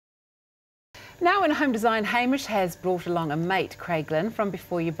Now in home design, Hamish has brought along a mate, Craiglin, from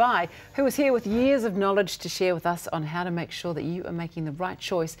Before You Buy, who is here with years of knowledge to share with us on how to make sure that you are making the right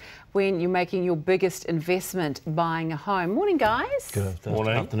choice when you're making your biggest investment, buying a home. Morning, guys. Good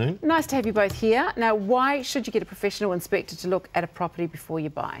afternoon. Nice to have you both here. Now, why should you get a professional inspector to look at a property before you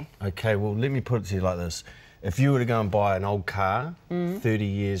buy? Okay, well, let me put it to you like this. If you were to go and buy an old car, 30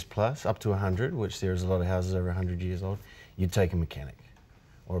 years plus, up to 100, which there's a lot of houses over 100 years old, you'd take a mechanic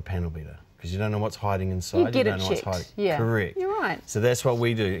or a panel beater, because you don't know what's hiding inside. You don't know checked. what's hiding. Yeah. Correct. You're right. So that's what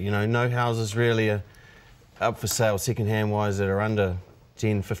we do. You know, no houses really are up for sale second-hand wise that are under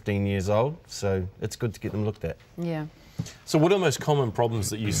 10, 15 years old. So it's good to get them looked at. Yeah. So what are the most common problems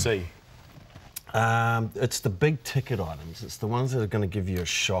that you see? It's the big ticket items. It's the ones that are going to give you a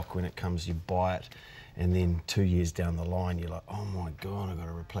shock when it comes, you buy it, and then 2 years down the line, you're like, oh my God, I've got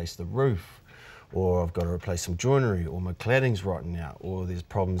to replace the roof, or I've got to replace some joinery, or my cladding's rotten out, or there's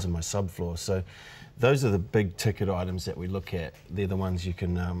problems in my subfloor. So those are the big ticket items that we look at. They're the ones you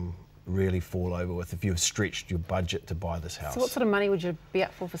can really fall over with if you've stretched your budget to buy this house. So what sort of money would you be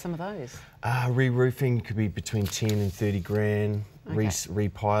up for some of those? Re-roofing could be between 10 and 30 grand. Okay.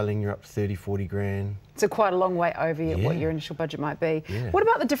 Repiling, you're up to 30, 40 grand. So quite a long way over what your initial budget might be. Yeah. What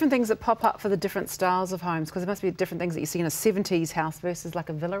about the different things that pop up for the different styles of homes? Because there must be different things that you see in a 70s house versus like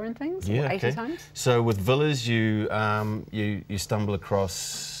a villa and things, or 80s homes? So with villas, you stumble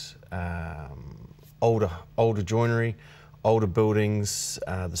across older joinery, older buildings.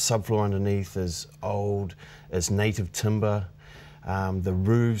 The subfloor underneath is old, it's native timber. The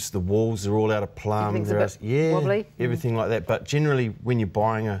roofs, the walls are all out of plumb. Everything's a bit wobbly. Everything like that. But generally, when you're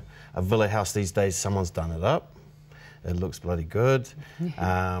buying a villa house these days, someone's done it up. It looks bloody good.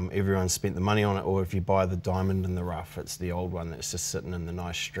 Everyone's spent the money on it. Or if you buy the diamond in the rough, it's the old one that's just sitting in the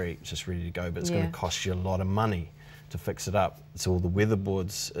nice street, just ready to go. But it's going to cost you a lot of money to fix it up. It's all the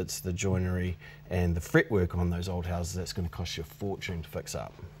weatherboards, it's the joinery and the fretwork on those old houses that's going to cost you a fortune to fix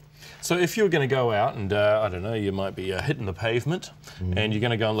up. So if you're going to go out and, I don't know, you might be hitting the pavement and you're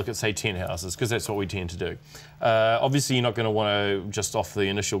going to go and look at, say, 10 houses, because that's what we tend to do. Obviously, you're not going to want to, just off the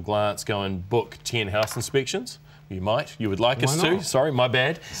initial glance, go and book 10 house inspections. You might. You would like us to. Sorry, my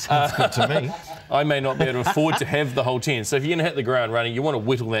bad. Sounds good to me. I may not be able to afford to have the whole 10. So if you're going to hit the ground running, you want to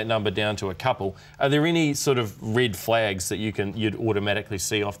whittle that number down to a couple. Are there any sort of red flags that you'd automatically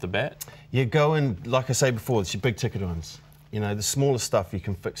see off the bat? You go in, like I say before, it's your big ticket ones. You know, the smaller stuff you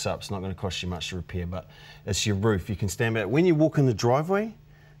can fix up. It's not going to cost you much to repair, but it's your roof. You can stand back. When you walk in the driveway,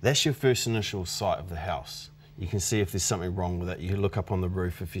 that's your first initial sight of the house. You can see if there's something wrong with it. You look up on the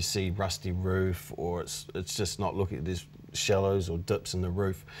roof if you see rusty roof, or it's just not looking, there's shallows or dips in the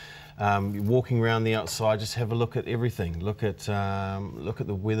roof. You're walking around the outside, just have a look at everything. Look at the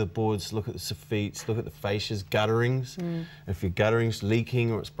weatherboards, look at the soffites, look at the fascias, gutterings. If your guttering's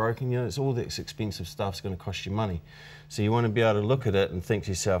leaking or it's broken, you know, it's all this expensive stuff's going to cost you money. So you want to be able to look at it and think to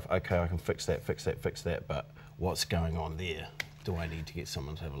yourself, okay, I can fix that, fix that, fix that, but what's going on there? Do I need to get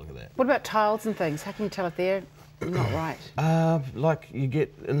someone to have a look at that? What about tiles and things? How can you tell if they're not right? Like you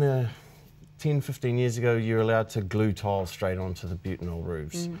get in the 10, 15 years ago, you're allowed to glue tiles straight onto the butanol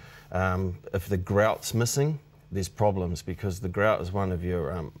roofs. If the grout's missing, there's problems, because the grout is one of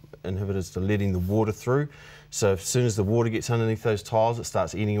your inhibitors to letting the water through. So as soon as the water gets underneath those tiles, it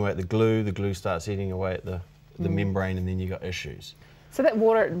starts eating away at the glue starts eating away at the membrane, and then you got issues. So that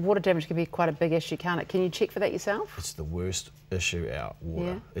water damage can be quite a big issue, can't it? Can you check for that yourself? It's the worst issue out,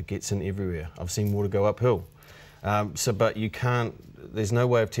 water. It gets in everywhere. I've seen water go uphill. But you can't, there's no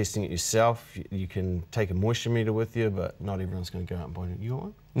way of testing it yourself. You can take a moisture meter with you, but not everyone's going to go out and buy it. You want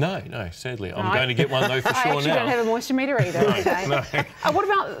one? No, sadly. I'm going to get one though for sure now. I actually don't have a moisture meter either. No. What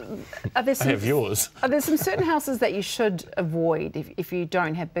about, I have yours. Are there some certain houses that you should avoid if you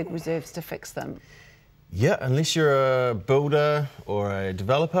don't have big reserves to fix them? Yeah, unless you're a builder or a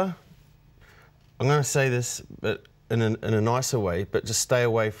developer. I'm going to say this but in a nicer way, but just stay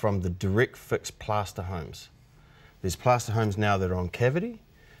away from the direct fix plaster homes. There's plaster homes now that are on cavity.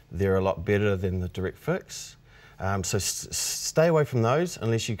 They're a lot better than the direct fix. So stay away from those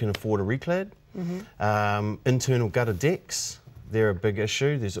unless you can afford a reclad. Internal gutter decks, they're a big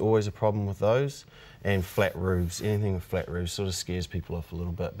issue. There's always a problem with those. And flat roofs, anything with flat roofs sort of scares people off a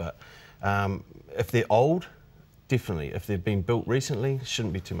little bit. But if they're old, definitely. If they've been built recently,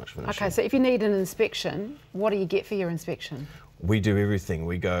 shouldn't be too much of an issue. Okay, so if you need an inspection, what do you get for your inspection? We do everything.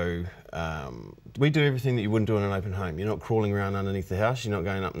 We do everything that you wouldn't do in an open home. You're not crawling around underneath the house. You're not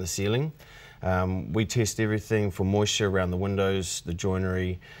going up in the ceiling. We test everything for moisture around the windows, the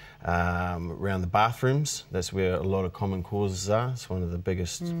joinery, around the bathrooms. That's where a lot of common causes are. It's one of the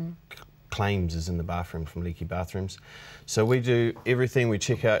biggest claims is in the bathroom from leaky bathrooms. So we do everything. We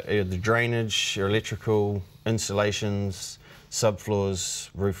check out the drainage, your electrical, insulations, subfloors,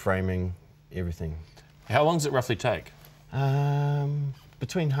 roof framing, everything. How long does it roughly take?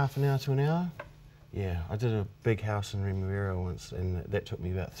 Between half an hour to an hour. Yeah, I did a big house in Remuera once, and that took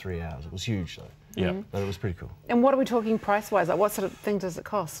me about 3 hours. It was huge though. Yeah. But it was pretty cool. And what are we talking price-wise? Like, what sort of thing does it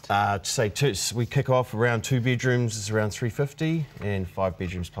cost? We kick off around 2 bedrooms, it's around $350, and 5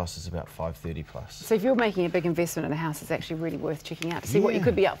 bedrooms plus is about $530 plus. So if you're making a big investment in a house, it's actually really worth checking out to see what you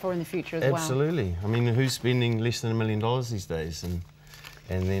could be up for in the future as well. Absolutely. I mean, who's spending less than $1 million these days? And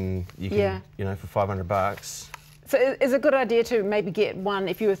then you can, you know, for $500. So is it a good idea to maybe get one,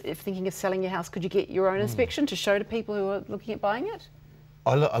 if you were thinking of selling your house, could you get your own inspection to show to people who are looking at buying it?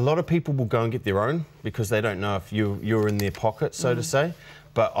 A lot of people will go and get their own because they don't know if you're in their pocket, so to say.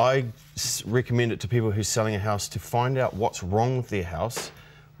 But I recommend it to people who's selling a house to find out what's wrong with their house,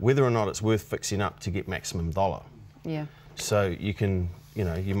 whether or not it's worth fixing up to get maximum dollar. Yeah. So you can, you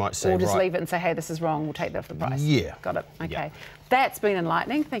know, you might say, or just right, leave it and say, hey, this is wrong, we'll take that off the price. Yeah. Got it, okay. Yeah. That's been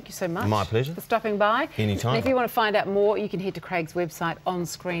enlightening, thank you so much. My pleasure. For stopping by. Anytime. And if you want to find out more, you can head to Craig's website on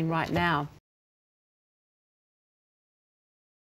screen right now.